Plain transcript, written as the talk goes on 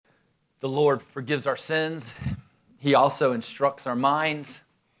The Lord forgives our sins. He also instructs our minds.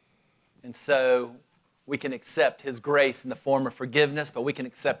 And so we can accept His grace in the form of forgiveness, but we can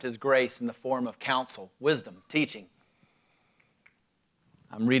accept His grace in the form of counsel, wisdom, teaching.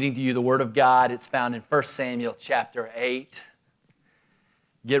 I'm reading to you the Word of God. It's found in 1 Samuel chapter 8.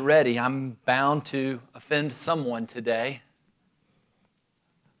 Get ready. I'm bound to offend someone today.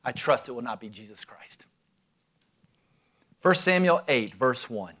 I trust it will not be Jesus Christ. 1 Samuel 8, verse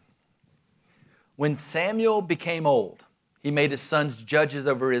 1. When Samuel became old, he made his sons judges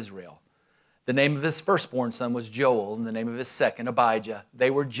over Israel. The name of his firstborn son was Joel, and the name of his second, Abijah.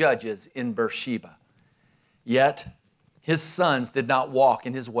 They were judges in Beersheba. Yet his sons did not walk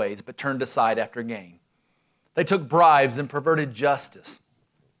in his ways, but turned aside after gain. They took bribes and perverted justice.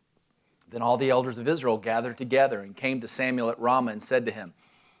 Then all the elders of Israel gathered together and came to Samuel at Ramah and said to him,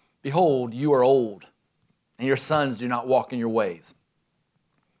 Behold, you are old, and your sons do not walk in your ways.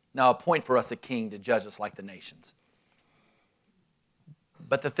 Now appoint for us a king to judge us like the nations.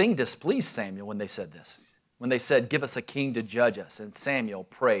 But the thing displeased Samuel when they said this, when they said, Give us a king to judge us. And Samuel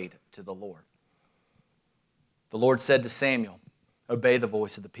prayed to the Lord. The Lord said to Samuel, Obey the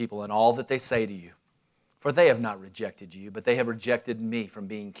voice of the people in all that they say to you, for they have not rejected you, but they have rejected me from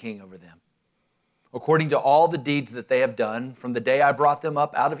being king over them. According to all the deeds that they have done, from the day I brought them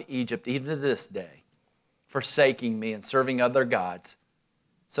up out of Egypt, even to this day, forsaking me and serving other gods,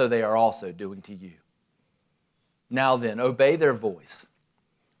 so they are also doing to you. Now then, obey their voice.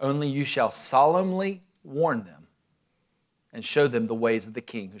 Only you shall solemnly warn them and show them the ways of the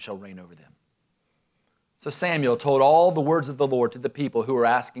king who shall reign over them. So Samuel told all the words of the Lord to the people who were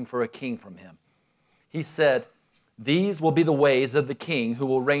asking for a king from him. He said, These will be the ways of the king who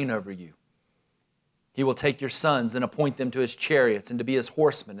will reign over you. He will take your sons and appoint them to his chariots and to be his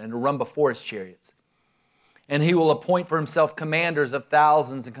horsemen and to run before his chariots. And he will appoint for himself commanders of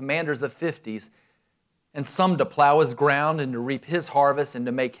thousands and commanders of 50s, and some to plow his ground and to reap his harvest and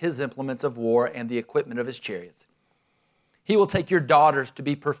to make his implements of war and the equipment of his chariots. He will take your daughters to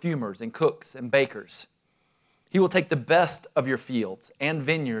be perfumers and cooks and bakers. He will take the best of your fields and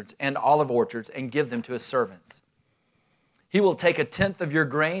vineyards and olive orchards and give them to his servants. He will take 1/10 of your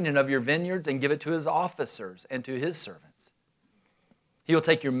grain and of your vineyards and give it to his officers and to his servants. He will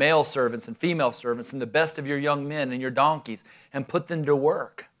take your male servants and female servants and the best of your young men and your donkeys and put them to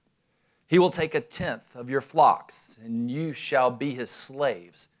work. He will take 1/10 of your flocks, and you shall be his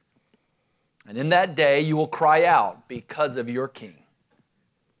slaves. And in that day you will cry out because of your king,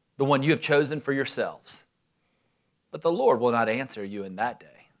 the one you have chosen for yourselves. But the Lord will not answer you in that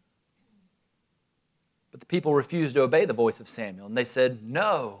day. But the people refused to obey the voice of Samuel, and they said,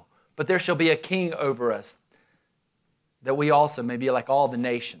 No, but there shall be a king over us, that we also may be like all the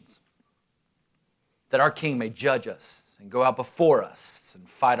nations, that our king may judge us and go out before us and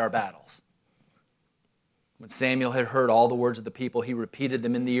fight our battles. When Samuel had heard all the words of the people, he repeated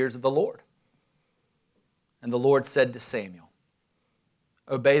them in the ears of the Lord. And the Lord said to Samuel,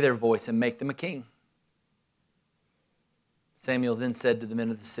 Obey their voice and make them a king. Samuel then said to the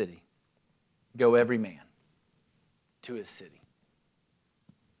men of the city, Go every man to his city.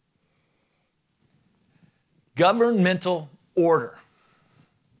 Governmental order.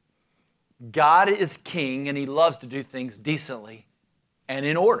 God is king, and he loves to do things decently and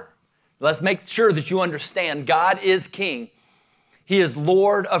in order. Let's make sure that you understand God is king. He is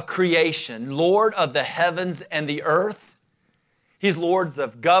Lord of creation, Lord of the heavens and the earth. He's Lords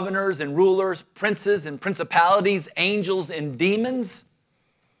of governors and rulers, princes and principalities, angels and demons.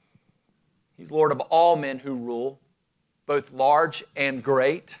 He's Lord of all men who rule, both large and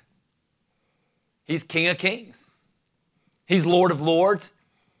great. He's King of kings. He's Lord of lords.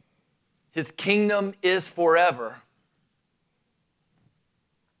 His kingdom is forever.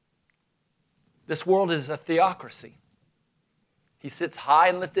 This world is a theocracy. He sits high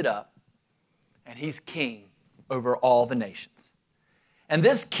and lifted up, and he's king over all the nations. And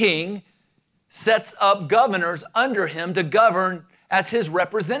this king sets up governors under him to govern as his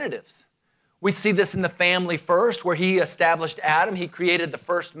representatives. We see this in the family first, where he established Adam. He created the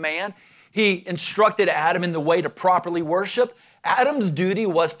first man. He instructed Adam in the way to properly worship. Adam's duty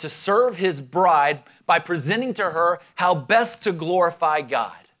was to serve his bride by presenting to her how best to glorify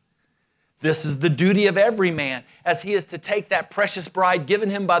God. This is the duty of every man, as he is to take that precious bride given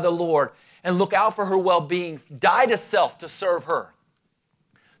him by the Lord and look out for her well-being, die to self to serve her.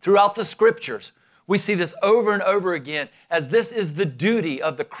 Throughout the scriptures, we see this over and over again, as this is the duty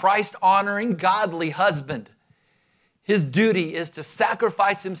of the Christ-honoring, godly husband. His duty is to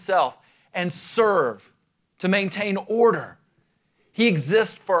sacrifice himself and serve, to maintain order. He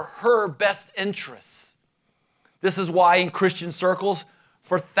exists for her best interests. This is why in Christian circles,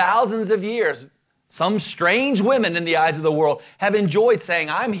 For thousands of years, some strange women in the eyes of the world have enjoyed saying,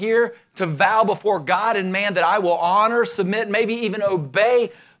 I'm here to vow before God and man that I will honor, submit, maybe even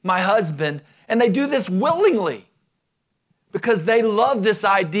obey my husband. And they do this willingly because they love this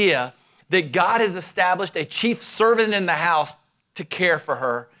idea that God has established a chief servant in the house to care for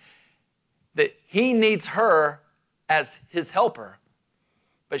her, that he needs her as his helper,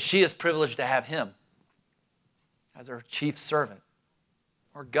 but she is privileged to have him as her chief servant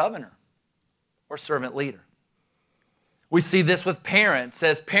or governor or servant leader. We see this with parents,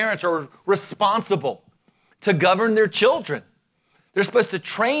 as parents are responsible to govern their children. They're supposed to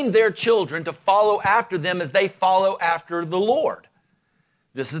train their children to follow after them as they follow after the Lord.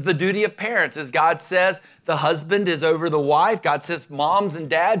 This is the duty of parents. As God says, the husband is over the wife. God says, moms and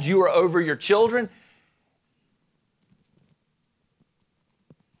dads, you are over your children.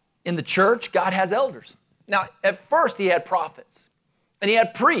 In the church, God has elders. Now, at first, he had prophets and he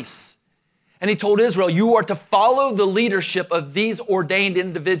had priests. And he told Israel, you are to follow the leadership of these ordained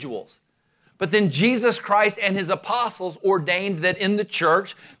individuals. But then Jesus Christ and his apostles ordained that in the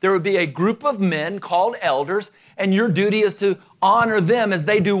church, there would be a group of men called elders, and your duty is to honor them as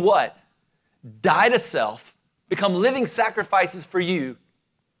they do what? Die to self, become living sacrifices for you,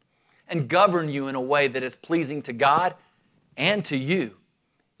 and govern you in a way that is pleasing to God and to you.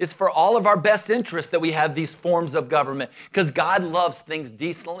 It's for all of our best interest that we have these forms of government, because God loves things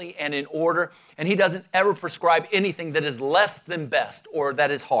decently and in order, and he doesn't ever prescribe anything that is less than best or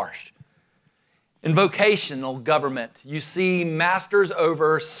that is harsh. In vocational government, you see masters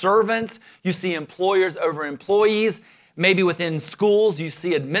over servants, you see employers over employees. Maybe within schools, you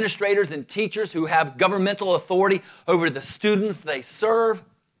see administrators and teachers who have governmental authority over the students they serve.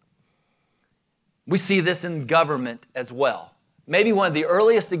 We see this in government as well. Maybe one of the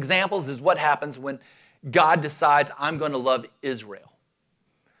earliest examples is what happens when God decides, I'm going to love Israel.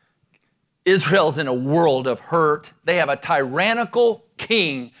 Israel's in a world of hurt. They have a tyrannical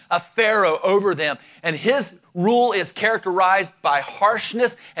king, a pharaoh over them, and his rule is characterized by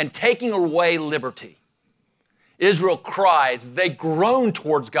harshness and taking away liberty. Israel cries, they groan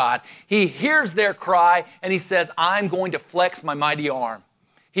towards God. He hears their cry and he says, I'm going to flex my mighty arm.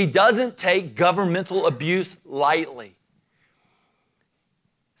 He doesn't take governmental abuse lightly.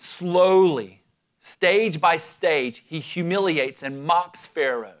 Slowly, stage by stage, he humiliates and mocks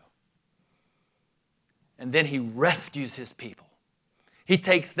Pharaoh. And then he rescues his people. He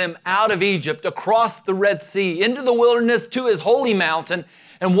takes them out of Egypt, across the Red Sea, into the wilderness to his holy mountain.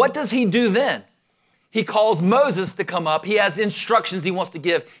 And what does he do then? He calls Moses to come up. He has instructions he wants to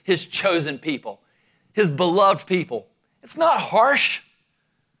give his chosen people, his beloved people. It's not harsh.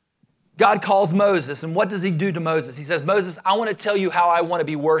 God calls Moses, and what does he do to Moses? He says, Moses, I want to tell you how I want to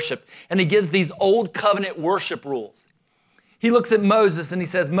be worshiped. And he gives these old covenant worship rules. He looks at Moses and he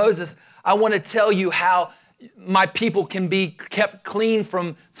says, Moses, I want to tell you how my people can be kept clean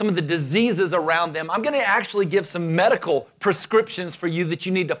from some of the diseases around them. I'm going to actually give some medical prescriptions for you that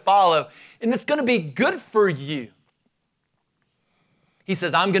you need to follow, and it's going to be good for you. He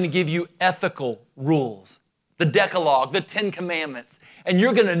says, I'm going to give you ethical rules, the Decalogue, the 10 Commandments. And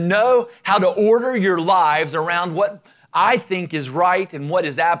you're going to know how to order your lives around what I think is right and what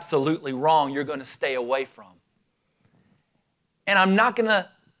is absolutely wrong you're going to stay away from. And I'm not going to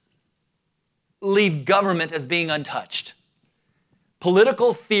leave government as being untouched.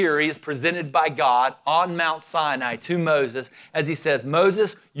 Political theory is presented by God on Mount Sinai to Moses as he says,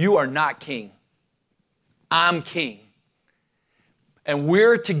 Moses, you are not king. I'm king. And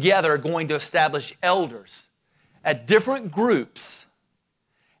we're together going to establish elders at different groups.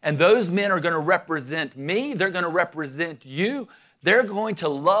 And those men are going to represent me. They're going to represent you. They're going to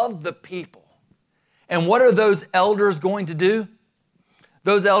love the people. And what are those elders going to do?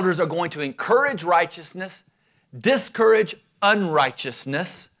 Those elders are going to encourage righteousness, discourage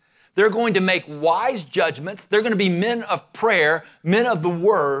unrighteousness. They're going to make wise judgments. They're going to be men of prayer, men of the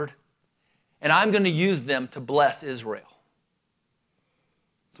word. And I'm going to use them to bless Israel.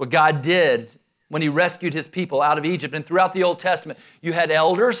 That's what God did when he rescued his people out of Egypt. And throughout the Old Testament, you had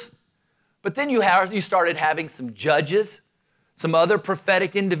elders, but then you started having some judges, some other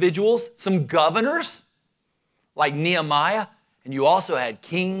prophetic individuals, some governors like Nehemiah, and you also had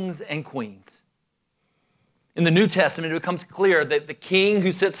kings and queens. In the New Testament, it becomes clear that the king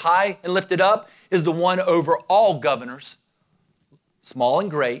who sits high and lifted up is the one over all governors, small and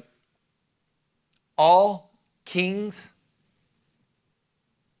great, all kings,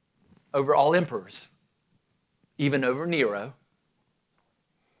 over all emperors, even over Nero.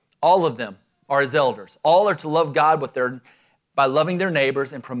 All of them are his elders. All are to love God by loving their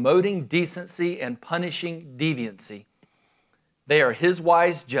neighbors and promoting decency and punishing deviancy. They are his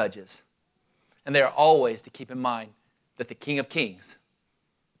wise judges, and they are always to keep in mind that the King of Kings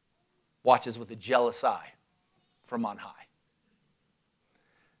watches with a jealous eye from on high.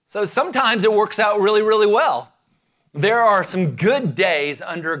 So sometimes it works out really, really well. There are some good days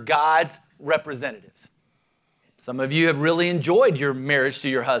under God's representatives. Some of you have really enjoyed your marriage to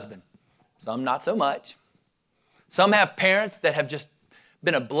your husband. Some not so much. Some have parents that have just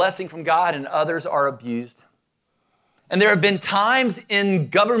been a blessing from God, and others are abused. And there have been times in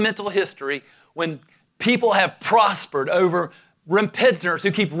governmental history when people have prospered over repenters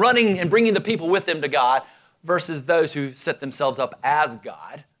who keep running and bringing the people with them to God versus those who set themselves up as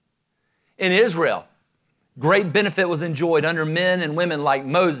God. In Israel, great benefit was enjoyed under men and women like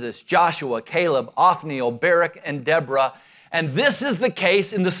Moses, Joshua, Caleb, Othniel, Barak, and Deborah. And this is the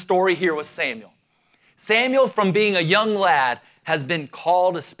case in the story here with Samuel. Samuel, from being a young lad, has been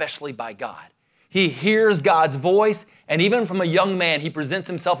called especially by God. He hears God's voice, and even from a young man, he presents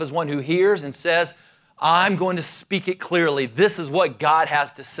himself as one who hears and says, I'm going to speak it clearly. This is what God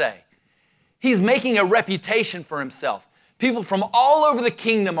has to say. He's making a reputation for himself. People from all over the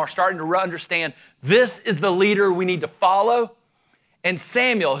kingdom are starting to understand this is the leader we need to follow. And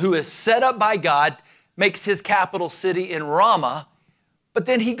Samuel, who is set up by God, makes his capital city in Ramah, but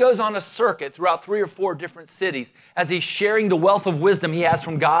then he goes on a circuit throughout 3 or 4 different cities as he's sharing the wealth of wisdom he has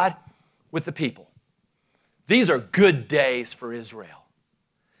from God with the people. These are good days for Israel.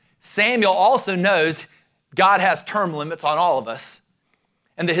 Samuel also knows God has term limits on all of us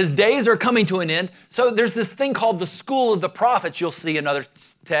and that his days are coming to an end. So there's this thing called the school of the prophets you'll see in other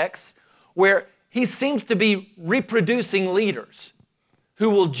texts where he seems to be reproducing leaders who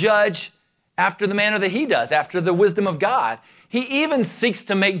will judge after the manner that he does, after the wisdom of God. He even seeks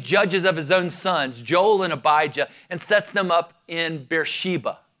to make judges of his own sons, Joel and Abijah, and sets them up in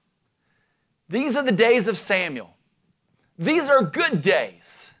Beersheba. These are the days of Samuel. These are good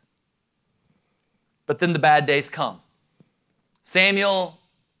days. But then the bad days come. Samuel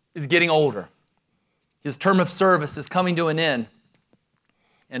is getting older. His term of service is coming to an end.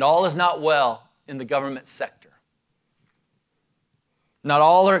 And all is not well in the government sector. Not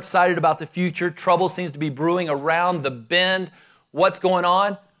all are excited about the future. Trouble seems to be brewing around the bend. What's going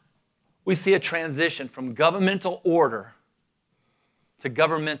on? We see a transition from governmental order to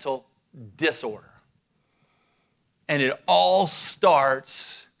governmental disorder. And it all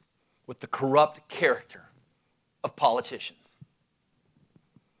starts with the corrupt character of politicians.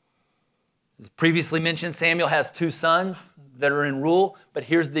 As previously mentioned, Samuel has 2 sons that are in rule, but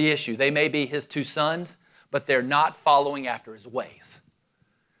here's the issue. They may be his 2 sons, but they're not following after his ways.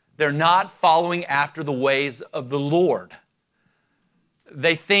 They're not following after the ways of the Lord.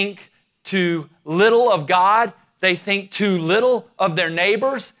 They think too little of God. They think too little of their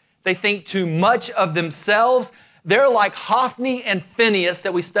neighbors. They think too much of themselves. They're like Hophni and Phinehas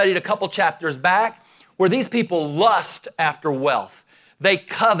that we studied a couple chapters back, where these people lust after wealth. They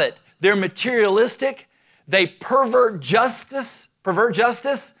covet. They're materialistic. They pervert justice.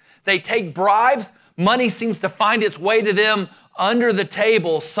 They take bribes. Money seems to find its way to them under the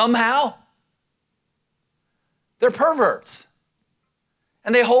table somehow. They're perverts.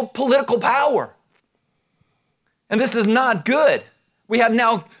 And they hold political power. And this is not good. We have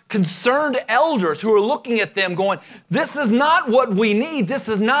now concerned elders who are looking at them going, this is not what we need. This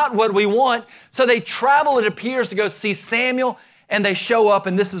is not what we want. So they travel, it appears, to go see Samuel, and they show up,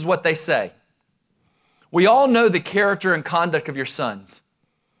 and this is what they say. We all know the character and conduct of your sons.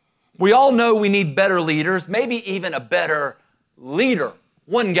 We all know we need better leaders, maybe even a better leader.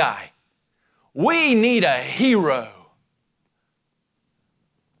 One guy. We need a hero.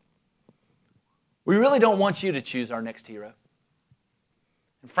 We really don't want you to choose our next hero.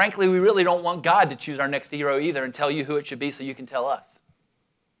 And frankly, we really don't want God to choose our next hero either and tell you who it should be so you can tell us.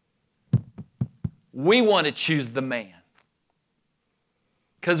 We want to choose the man.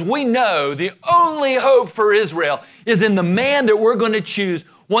 Because we know the only hope for Israel is in the man that we're going to choose,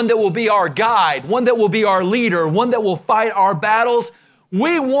 one that will be our guide, one that will be our leader, one that will fight our battles.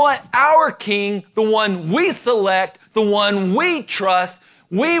 We want our king, the one we select, the one we trust.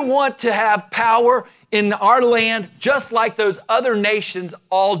 We want to have power in our land just like those other nations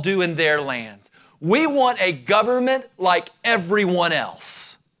all do in their lands. We want a government like everyone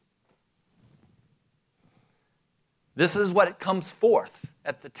else. This is what comes forth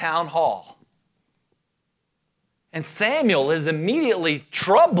at the town hall. And Samuel is immediately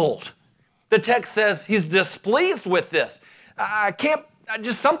troubled. The text says he's displeased with this.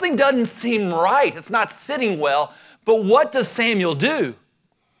 Something doesn't seem right. It's not sitting well. But what does Samuel do?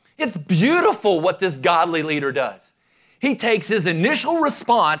 It's beautiful what this godly leader does. He takes his initial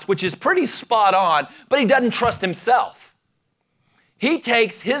response, which is pretty spot on, but he doesn't trust himself. He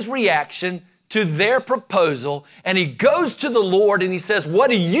takes his reaction to their proposal and he goes to the Lord and he says,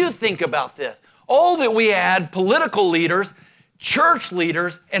 what do you think about this? Oh, that we had political leaders, church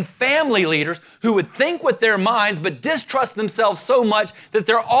leaders, and family leaders who would think with their minds but distrust themselves so much that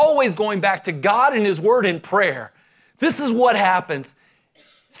they're always going back to God and his word in prayer. This is what happens.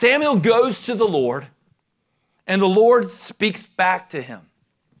 Samuel goes to the Lord and the Lord speaks back to him.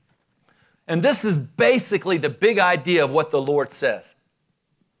 And this is basically the big idea of what the Lord says.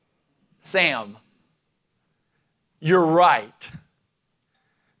 Sam, you're right.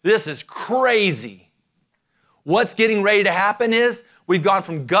 This is crazy. What's getting ready to happen is we've gone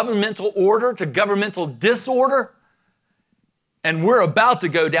from governmental order to governmental disorder, and we're about to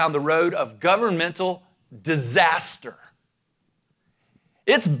go down the road of governmental disaster.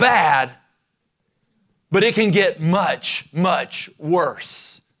 It's bad, but it can get much, much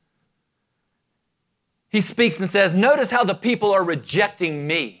worse. He speaks and says, notice how the people are rejecting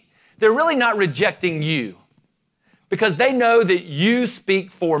me. They're really not rejecting you because they know that you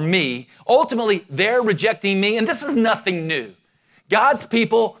speak for me. Ultimately, they're rejecting me, and this is nothing new. God's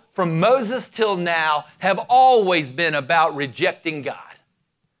people, from Moses till now, have always been about rejecting God.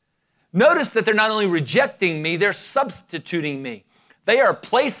 Notice that they're not only rejecting me, they're substituting me. They are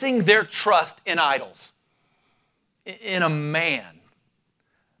placing their trust in idols, in a man.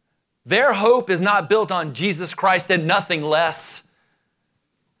 Their hope is not built on Jesus Christ and nothing less.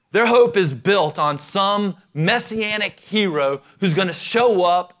 Their hope is built on some messianic hero who's going to show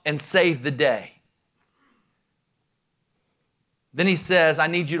up and save the day. Then he says, I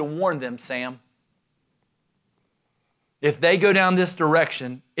need you to warn them, Sam. If they go down this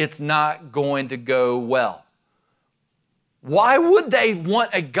direction, it's not going to go well. Why would they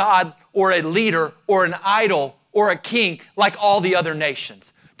want a God or a leader or an idol or a king like all the other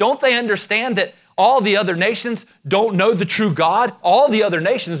nations? Don't they understand that all the other nations don't know the true God? All the other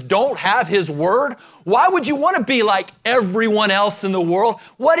nations don't have his word? Why would you want to be like everyone else in the world?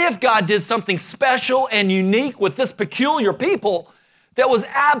 What if God did something special and unique with this peculiar people that was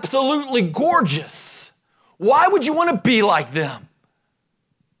absolutely gorgeous? Why would you want to be like them?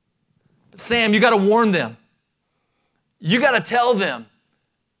 Sam, you got to warn them. You got to tell them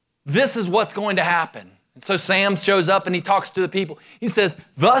this is what's going to happen. And so Sam shows up and he talks to the people. He says,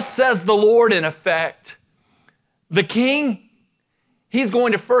 thus says the Lord in effect. The king, he's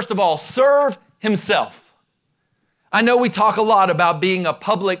going to first of all serve himself. I know we talk a lot about being a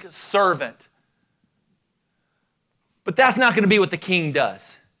public servant, but that's not going to be what the king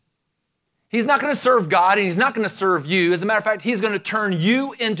does. He's not going to serve God and he's not going to serve you. As a matter of fact, he's going to turn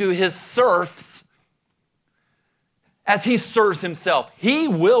you into his serfs as he serves himself. He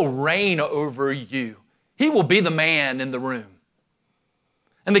will reign over you. He will be the man in the room.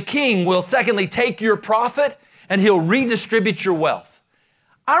 And the king will, secondly, take your profit and he'll redistribute your wealth.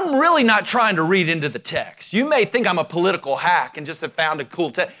 I'm really not trying to read into the text. You may think I'm a political hack and just have found a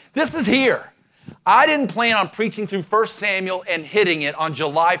cool text. This is here. I didn't plan on preaching through 1 Samuel and hitting it on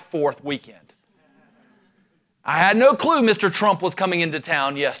July 4th weekend. I had no clue Mr. Trump was coming into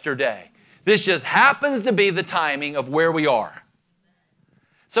town yesterday. This just happens to be the timing of where we are.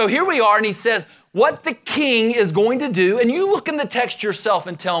 So here we are, and he says, what the king is going to do, and you look in the text yourself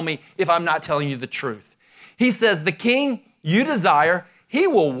and tell me if I'm not telling you the truth. He says, the king you desire, he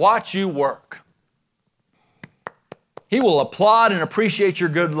will watch you work. He will applaud and appreciate your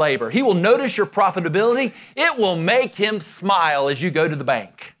good labor. He will notice your profitability. It will make him smile as you go to the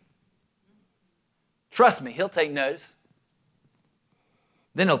bank. Trust me, he'll take notice.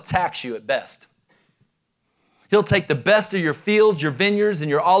 Then he'll tax you at best. He'll take the best of your fields, your vineyards, and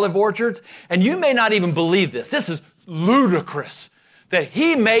your olive orchards, and you may not even believe this. This is ludicrous, that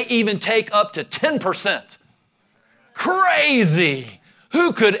he may even take up to 10%. Crazy.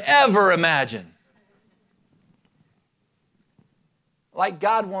 Who could ever imagine? Like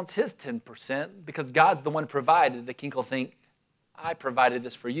God wants his 10% because God's the one who provided. The king will think, I provided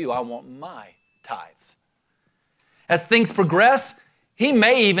this for you. I want my tithes. As things progress, he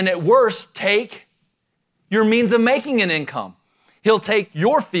may even at worst take your means of making an income. He'll take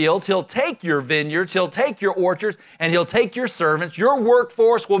your fields, he'll take your vineyards, he'll take your orchards, and he'll take your servants. Your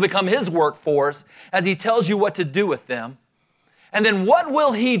workforce will become his workforce as he tells you what to do with them. And then what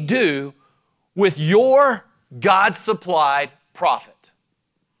will he do with your God-supplied profit?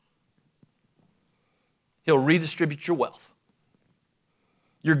 He'll redistribute your wealth.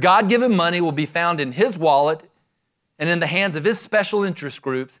 Your God-given money will be found in his wallet and in the hands of his special interest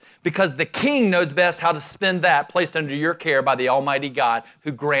groups, because the king knows best how to spend that placed under your care by the Almighty God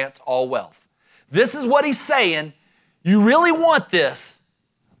who grants all wealth. This is what he's saying. You really want this,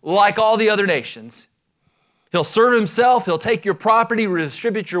 like all the other nations. He'll serve himself. He'll take your property,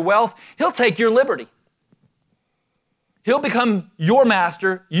 redistribute your wealth. He'll take your liberty. He'll become your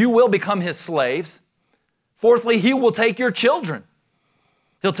master. You will become his slaves. Fourthly, he will take your children.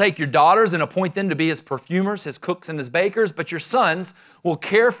 He'll take your daughters and appoint them to be his perfumers, his cooks, and his bakers, but your sons will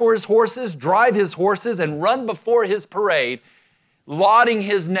care for his horses, drive his horses, and run before his parade, lauding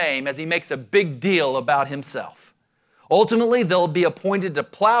his name as he makes a big deal about himself. Ultimately, they'll be appointed to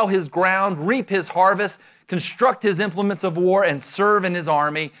plow his ground, reap his harvest, construct his implements of war, and serve in his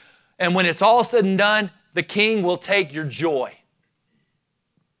army. And when it's all said and done, the king will take your joy.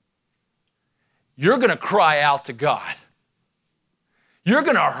 You're going to cry out to God. You're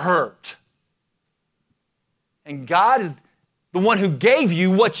going to hurt. And God is the one who gave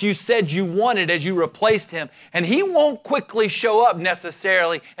you what you said you wanted as you replaced him. And he won't quickly show up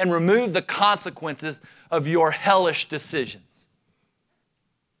necessarily and remove the consequences of your hellish decisions.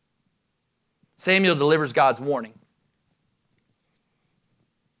 Samuel delivers God's warning.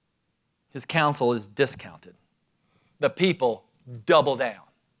 His counsel is discounted. The people double down.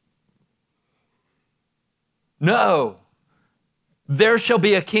 No, there shall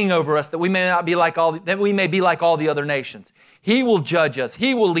be a king over us that we may be like all the other nations. He will judge us.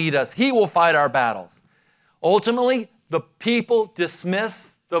 He will lead us. He will fight our battles. Ultimately, the people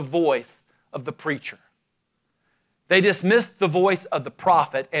dismiss the voice of the preacher. They dismiss the voice of the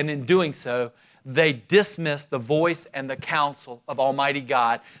prophet, and in doing so, they dismiss the voice and the counsel of Almighty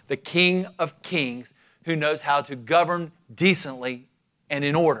God, the King of Kings, who knows how to govern decently and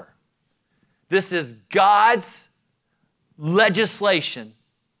in order. This is God's legislation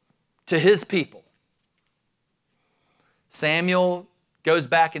to his people. Samuel goes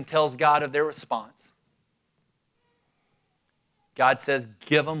back and tells God of their response. God says,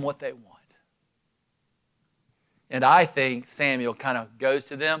 give them what they want. And I think Samuel kind of goes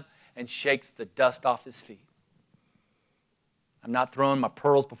to them and shakes the dust off his feet. I'm not throwing my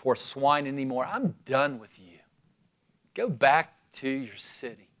pearls before swine anymore. I'm done with you. Go back to your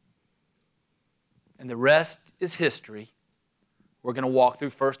city. And the rest is history. We're going to walk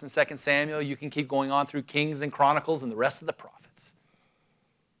through 1 and 2 Samuel. You can keep going on through Kings and Chronicles and the rest of the prophets.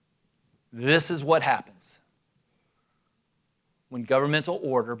 This is what happens when governmental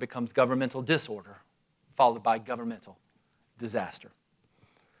order becomes governmental disorder, followed by governmental disaster.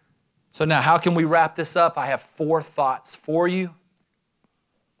 So now, how can we wrap this up? I have 4 thoughts for you.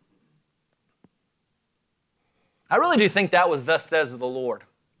 I really do think that was thus says the Lord.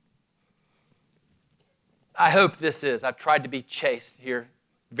 I hope this is. I've tried to be chaste here,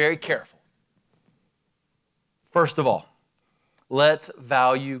 very careful. First of all, let's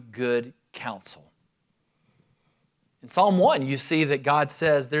value good counsel. In Psalm 1, you see that God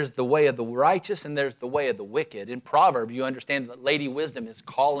says there's the way of the righteous and there's the way of the wicked. In Proverbs, you understand that Lady Wisdom is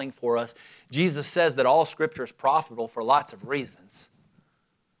calling for us. Jesus says that all Scripture is profitable for lots of reasons.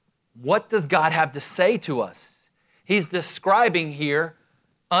 What does God have to say to us? He's describing here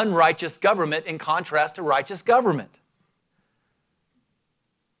unrighteous government in contrast to righteous government.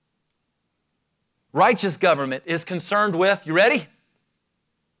 Righteous government is concerned with, you ready?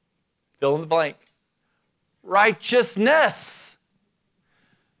 Fill in the blank. Righteousness.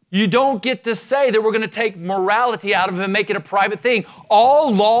 You don't get to say that we're going to take morality out of it and make it a private thing.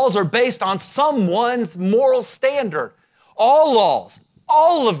 All laws are based on someone's moral standard. All laws,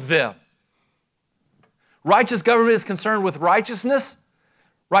 all of them. Righteous government is concerned with righteousness.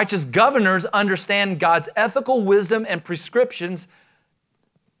 Righteous governors understand God's ethical wisdom and prescriptions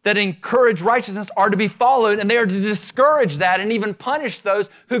that encourage righteousness are to be followed, and they are to discourage that and even punish those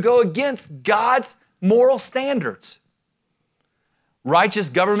who go against God's moral standards. Righteous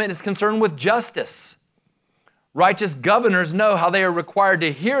government is concerned with justice. Righteous governors know how they are required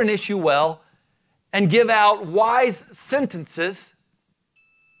to hear an issue well and give out wise sentences.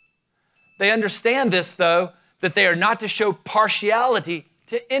 They understand this, though, that they are not to show partiality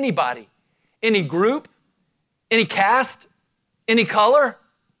to anybody, any group, any caste, any color,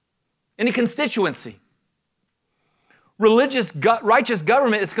 any constituency. Righteous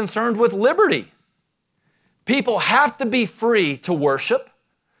government is concerned with liberty. People have to be free to worship,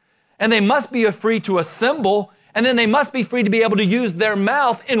 and they must be free to assemble, and then they must be free to be able to use their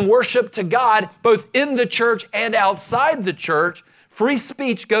mouth in worship to God, both in the church and outside the church. Free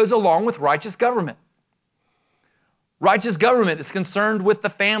speech goes along with righteous government. Righteous government is concerned with the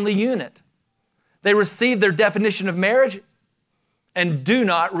family unit. They receive their definition of marriage and do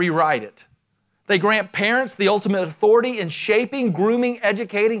not rewrite it. They grant parents the ultimate authority in shaping, grooming,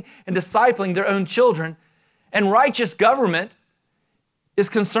 educating, and discipling their own children. And righteous government is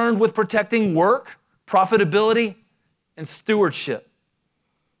concerned with protecting work, profitability, and stewardship.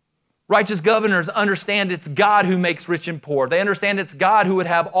 Righteous governors understand it's God who makes rich and poor. They understand it's God who would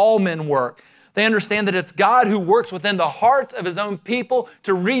have all men work. They understand that it's God who works within the hearts of His own people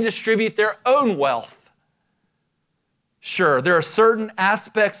to redistribute their own wealth. Sure, there are certain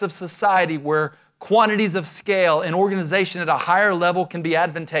aspects of society where quantities of scale and organization at a higher level can be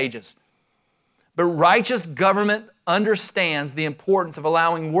advantageous. But righteous government understands the importance of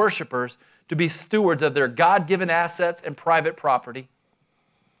allowing worshipers to be stewards of their God-given assets and private property.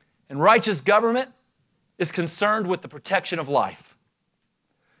 And righteous government is concerned with the protection of life.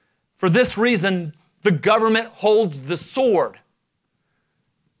 For this reason, the government holds the sword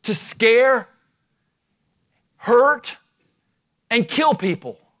to scare, hurt, and kill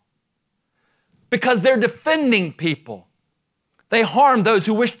people because they're defending people. They harm those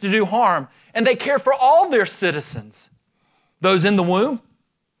who wish to do harm, and they care for all their citizens, those in the womb,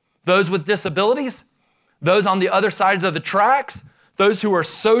 those with disabilities, those on the other sides of the tracks, those who are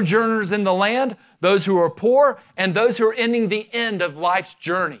sojourners in the land, those who are poor, and those who are ending the end of life's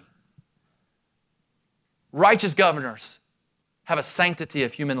journey. Righteous governors have a sanctity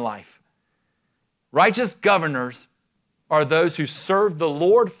of human life. Righteous governors are those who serve the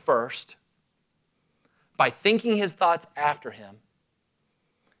Lord first by thinking His thoughts after Him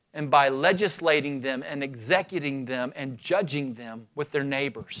and by legislating them and executing them and judging them with their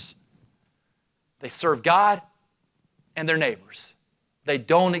neighbors. They serve God and their neighbors. They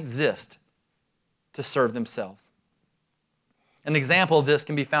don't exist to serve themselves. An example of this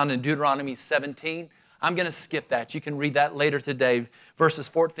can be found in Deuteronomy 17. I'm going to skip that. You can read that later today, verses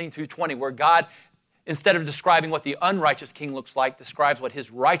 14 through 20, where God, instead of describing what the unrighteous king looks like, describes what His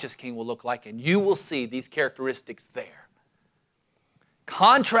righteous king will look like, and you will see these characteristics there.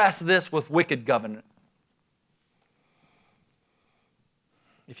 Contrast this with wicked government.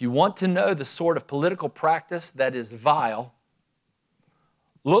 If you want to know the sort of political practice that is vile,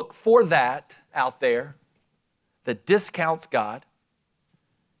 look for that out there that discounts God,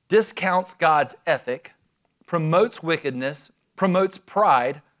 discounts God's ethic, promotes wickedness, promotes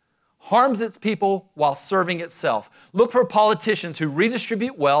pride, harms its people while serving itself. Look for politicians who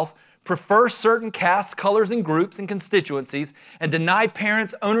redistribute wealth, prefer certain castes, colors, and groups and constituencies, and deny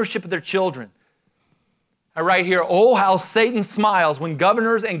parents ownership of their children. I write here, oh, how Satan smiles when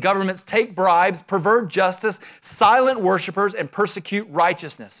governors and governments take bribes, pervert justice, silent worshipers, and persecute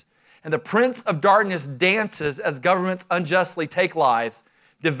righteousness. And the prince of darkness dances as governments unjustly take lives,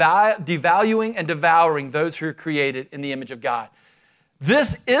 devaluing and devouring those who are created in the image of God.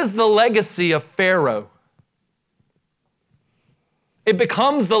 This is the legacy of Pharaoh. It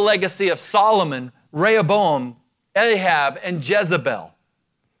becomes the legacy of Solomon, Rehoboam, Ahab, and Jezebel.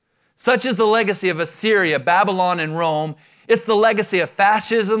 Such is the legacy of Assyria, Babylon, and Rome. It's the legacy of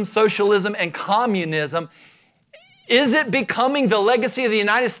fascism, socialism, and communism. Is it becoming the legacy of the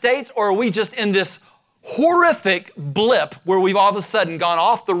United States, or are we just in this horrific blip where we've all of a sudden gone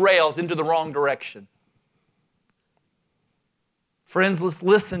off the rails into the wrong direction? Friends, let's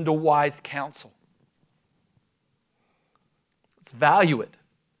listen to wise counsel. Let's value it.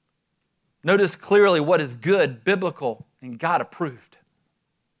 Notice clearly what is good, biblical, and God approved.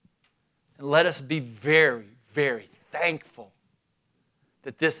 And let us be very, very thankful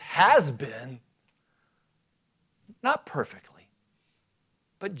that this has been, not perfectly,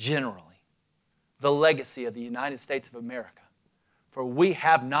 but generally, the legacy of the United States of America. For we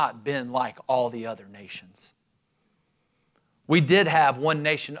have not been like all the other nations. We did have one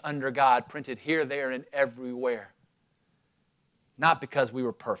nation under God printed here, there, and everywhere. Not because we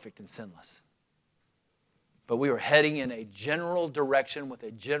were perfect and sinless, but we were heading in a general direction with a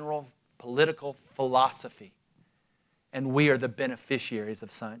general political philosophy. And we are the beneficiaries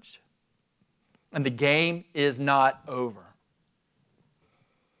of such. And the game is not over.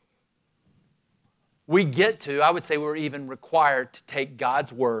 We get to, I would say we're even required to take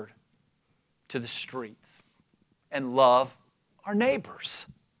God's word to the streets and love our neighbors.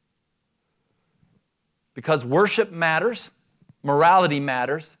 Because worship matters, morality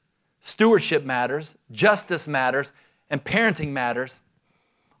matters, stewardship matters, justice matters, and parenting matters.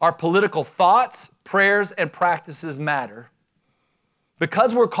 Our political thoughts, prayers, and practices matter.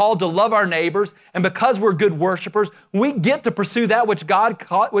 Because we're called to love our neighbors and because we're good worshipers, we get to pursue that which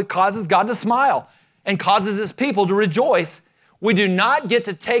causes God to smile and causes His people to rejoice. We do not get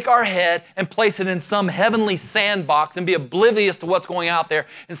to take our head and place it in some heavenly sandbox and be oblivious to what's going out there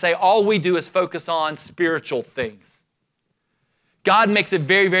and say all we do is focus on spiritual things. God makes it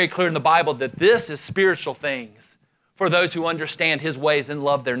very, very clear in the Bible that this is spiritual things for those who understand His ways and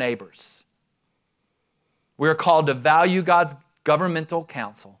love their neighbors. We are called to value God's governmental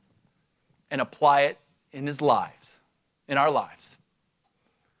counsel and apply it in His lives, in our lives.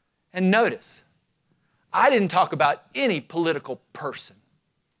 And notice, I didn't talk about any political person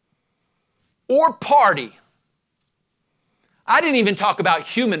or party. I didn't even talk about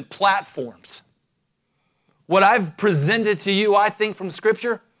human platforms. What I've presented to you, I think, from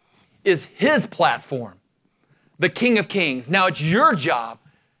Scripture is His platform, the King of Kings. Now it's your job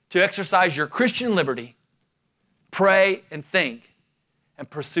to exercise your Christian liberty, pray and think, and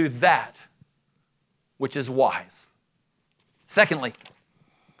pursue that which is wise. Secondly,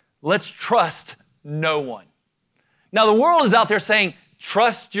 let's trust no one. Now the world is out there saying,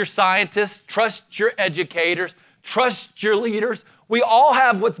 trust your scientists, trust your educators, trust your leaders. We all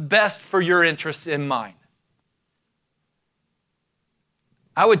have what's best for your interests in mind.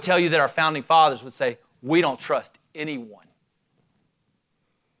 I would tell you that our founding fathers would say, we don't trust anyone.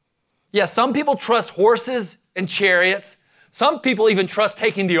 Yeah, some people trust horses and chariots. Some people even trust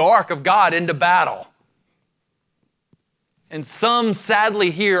taking the ark of God into battle. And some,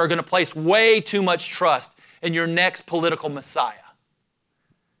 sadly, here are going to place way too much trust in your next political messiah.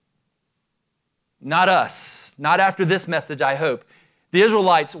 Not us. Not after this message, I hope. The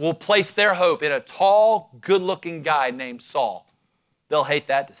Israelites will place their hope in a tall, good-looking guy named Saul. They'll hate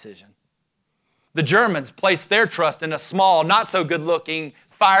that decision. The Germans placed their trust in a small, not so good-looking,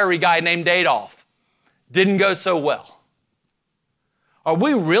 fiery guy named Adolf. Didn't go so well. Are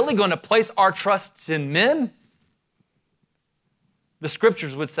we really going to place our trust in men? The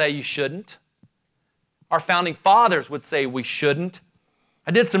Scriptures would say you shouldn't. Our founding fathers would say we shouldn't.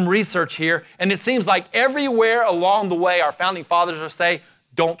 I did some research here, and it seems like everywhere along the way, our founding fathers will say,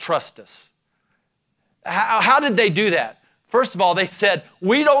 don't trust us. How did they do that? First of all, they said,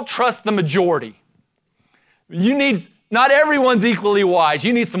 we don't trust the majority. Not everyone's equally wise.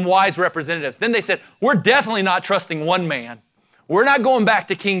 You need some wise representatives. Then they said, we're definitely not trusting one man. We're not going back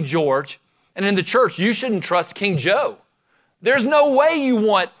to King George. And in the church, you shouldn't trust King Joe. There's no way you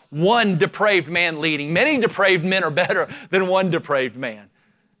want one depraved man leading. Many depraved men are better than one depraved man.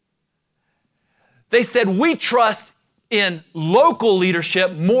 They said, we trust in local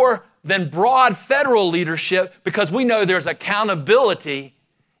leadership more than broad federal leadership because we know there's accountability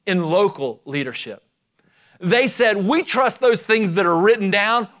in local leadership. They said, we trust those things that are written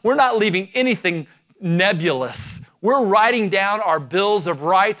down. We're not leaving anything nebulous. We're writing down our bills of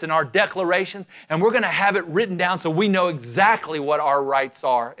rights and our declarations, and we're going to have it written down so we know exactly what our rights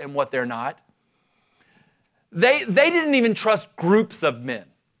are and what they're not. They didn't even trust groups of men.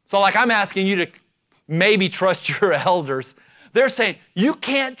 So like I'm asking you to maybe trust your elders. They're saying, you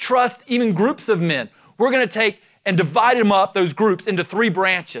can't trust even groups of men. We're going to take and divide them up, those groups, into 3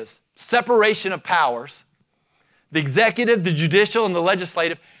 branches. Separation of powers, the executive, the judicial, and the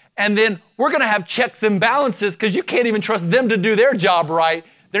legislative. And then we're going to have checks and balances because you can't even trust them to do their job right.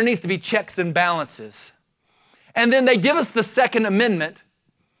 There needs to be checks and balances. And then they give us the Second Amendment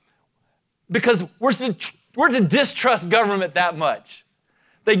because we're to distrust government that much.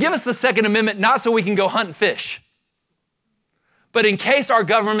 They give us the Second Amendment not so we can go hunt and fish, but in case our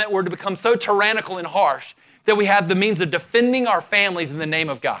government were to become so tyrannical and harsh that we have the means of defending our families in the name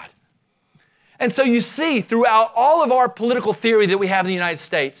of God. And so you see throughout all of our political theory that we have in the United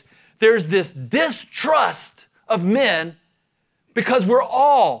States, there's this distrust of men because we're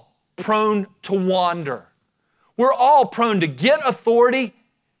all prone to wander. We're all prone to get authority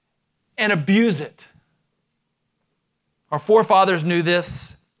and abuse it. Our forefathers knew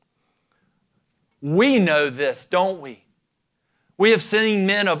this. We know this, don't we? We have seen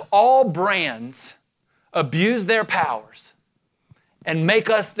men of all brands abuse their powers and make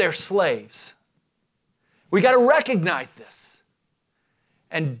us their slaves. We got to recognize this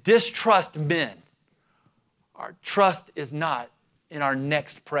and distrust men. Our trust is not in our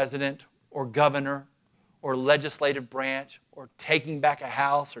next president or governor or legislative branch or taking back a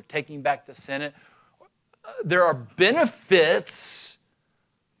house or taking back the Senate. There are benefits,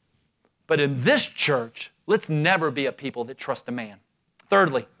 but in this church, let's never be a people that trust a man.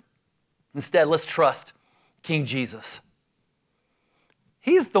 Thirdly, instead, let's trust King Jesus.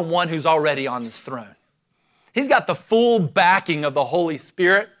 He's the one who's already on this throne. He's got the full backing of the Holy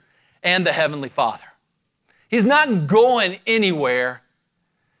Spirit and the Heavenly Father. He's not going anywhere.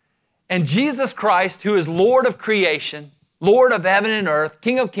 And Jesus Christ, who is Lord of creation, Lord of heaven and earth,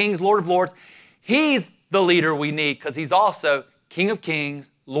 King of kings, Lord of lords, He's the leader we need because He's also King of kings,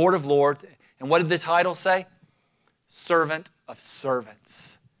 Lord of lords. And what did the title say? Servant of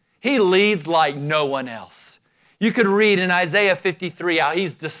servants. He leads like no one else. You could read in Isaiah 53 how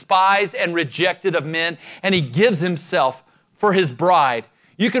He's despised and rejected of men, and He gives Himself for His bride.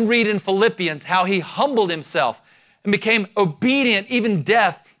 You can read in Philippians how He humbled Himself and became obedient, even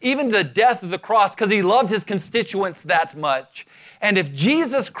death, even the death of the cross, because he loved his constituents that much. And if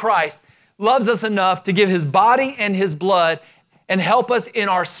Jesus Christ loves us enough to give his body and his blood and help us in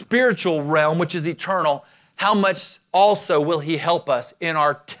our spiritual realm, which is eternal, how much also will he help us in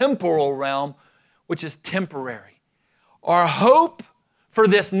our temporal realm, which is temporary? Our hope for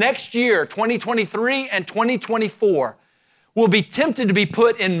this next year, 2023 and 2024, will be tempted to be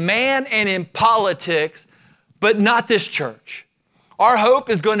put in man and in politics, but not this church. Our hope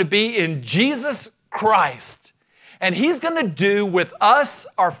is going to be in Jesus Christ. And he's going to do with us,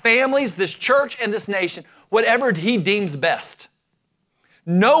 our families, this church, and this nation, whatever he deems best.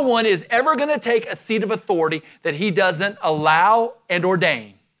 No one is ever going to take a seat of authority that he doesn't allow and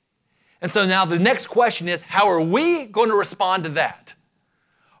ordain. And so now the next question is, how are we going to respond to that?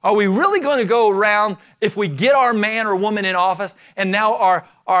 Are we really going to go around, if we get our man or woman in office, and now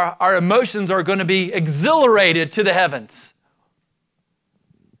our emotions are going to be exhilarated to the heavens?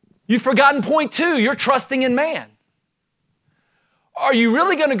 You've forgotten point 2. You're trusting in man. Are you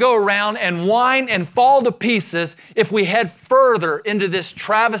really going to go around and whine and fall to pieces if we head further into this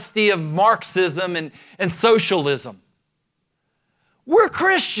travesty of Marxism and socialism? We're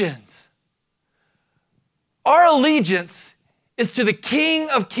Christians. Our allegiance is to the King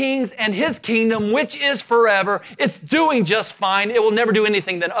of Kings and his kingdom, which is forever. It's doing just fine. It will never do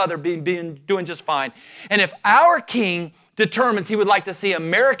anything than other being doing just fine. And if our King determines he would like to see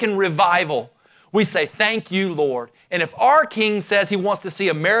American revival, we say, thank you, Lord. And if our King says he wants to see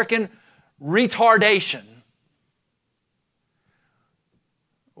American retardation,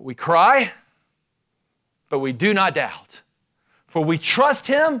 we cry, but we do not doubt. For we trust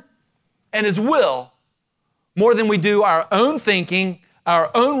him and his will more than we do our own thinking,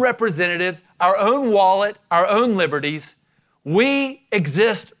 our own representatives, our own wallet, our own liberties. We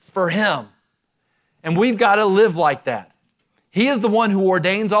exist for him. And we've got to live like that. He is the one who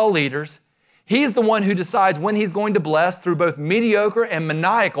ordains all leaders. He's the one who decides when he's going to bless through both mediocre and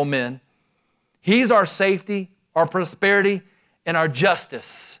maniacal men. He's our safety, our prosperity, and our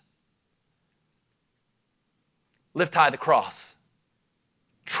justice. Lift high the cross.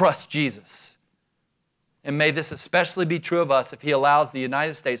 Trust Jesus. And may this especially be true of us if he allows the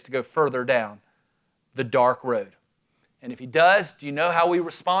United States to go further down the dark road. And if he does, do you know how we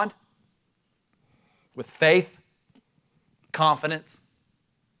respond? With faith, confidence,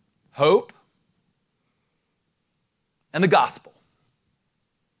 hope, and the gospel.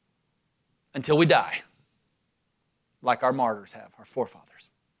 Until we die, like our martyrs have, our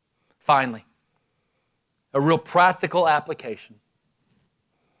forefathers. Finally, a real practical application.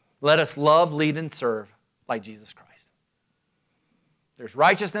 Let us love, lead, and serve like Jesus Christ. There's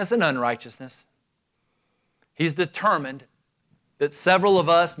righteousness and unrighteousness. He's determined that several of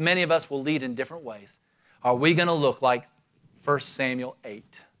us, many of us, will lead in different ways. Are we going to look like 1 Samuel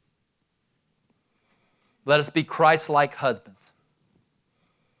 8? Let us be Christ-like husbands.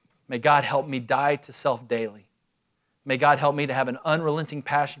 May God help me die to self daily. May God help me to have an unrelenting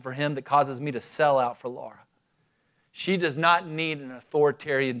passion for him that causes me to sell out for Laura. She does not need an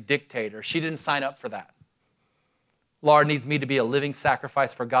authoritarian dictator. She didn't sign up for that. Laura needs me to be a living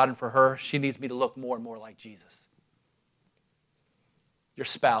sacrifice for God and for her. She needs me to look more and more like Jesus. Your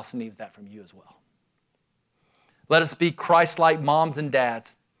spouse needs that from you as well. Let us be Christ-like moms and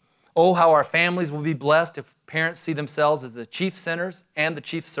dads. Oh, how our families will be blessed if parents see themselves as the chief sinners and the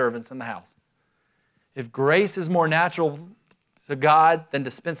chief servants in the house. If grace is more natural to God than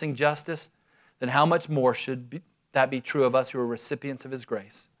dispensing justice, then how much more should that be true of us who are recipients of his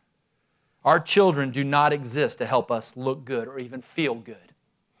grace? Our children do not exist to help us look good or even feel good.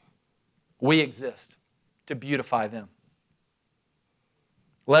 We exist to beautify them.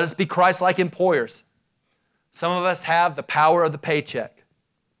 Let us be Christ-like employers. Some of us have the power of the paycheck.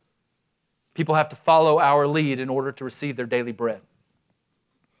 People have to follow our lead in order to receive their daily bread.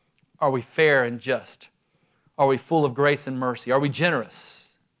 Are we fair and just? Are we full of grace and mercy? Are we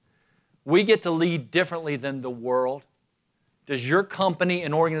generous? We get to lead differently than the world. Does your company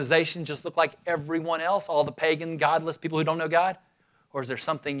and organization just look like everyone else, all the pagan, godless people who don't know God? Or is there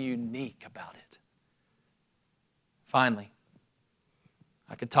something unique about it? Finally,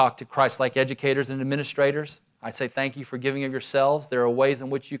 I could talk to Christ-like educators and administrators. I say thank you for giving of yourselves. There are ways in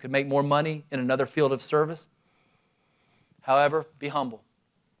which you could make more money in another field of service. However, be humble.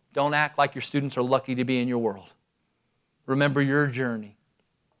 Don't act like your students are lucky to be in your world. Remember your journey.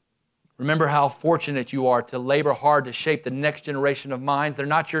 Remember how fortunate you are to labor hard to shape the next generation of minds. They're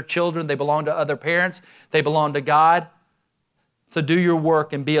not your children. They belong to other parents. They belong to God. So do your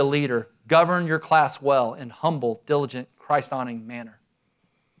work and be a leader. Govern your class well in humble, diligent, Christ-honoring manner.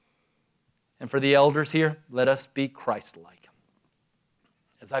 And for the elders here, let us be Christ-like.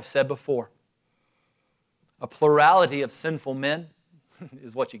 As I've said before, a plurality of sinful men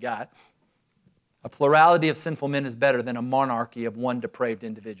is what you got. A plurality of sinful men is better than a monarchy of one depraved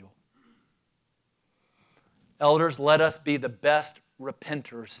individual. Elders, let us be the best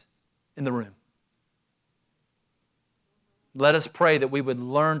repenters in the room. Let us pray that we would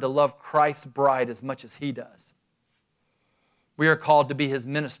learn to love Christ's bride as much as He does. We are called to be His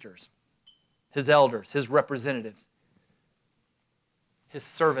ministers, His elders, His representatives, His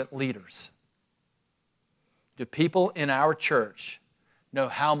servant leaders. Do people in our church know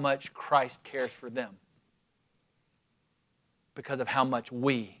how much Christ cares for them because of how much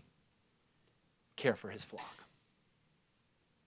we care for His flock?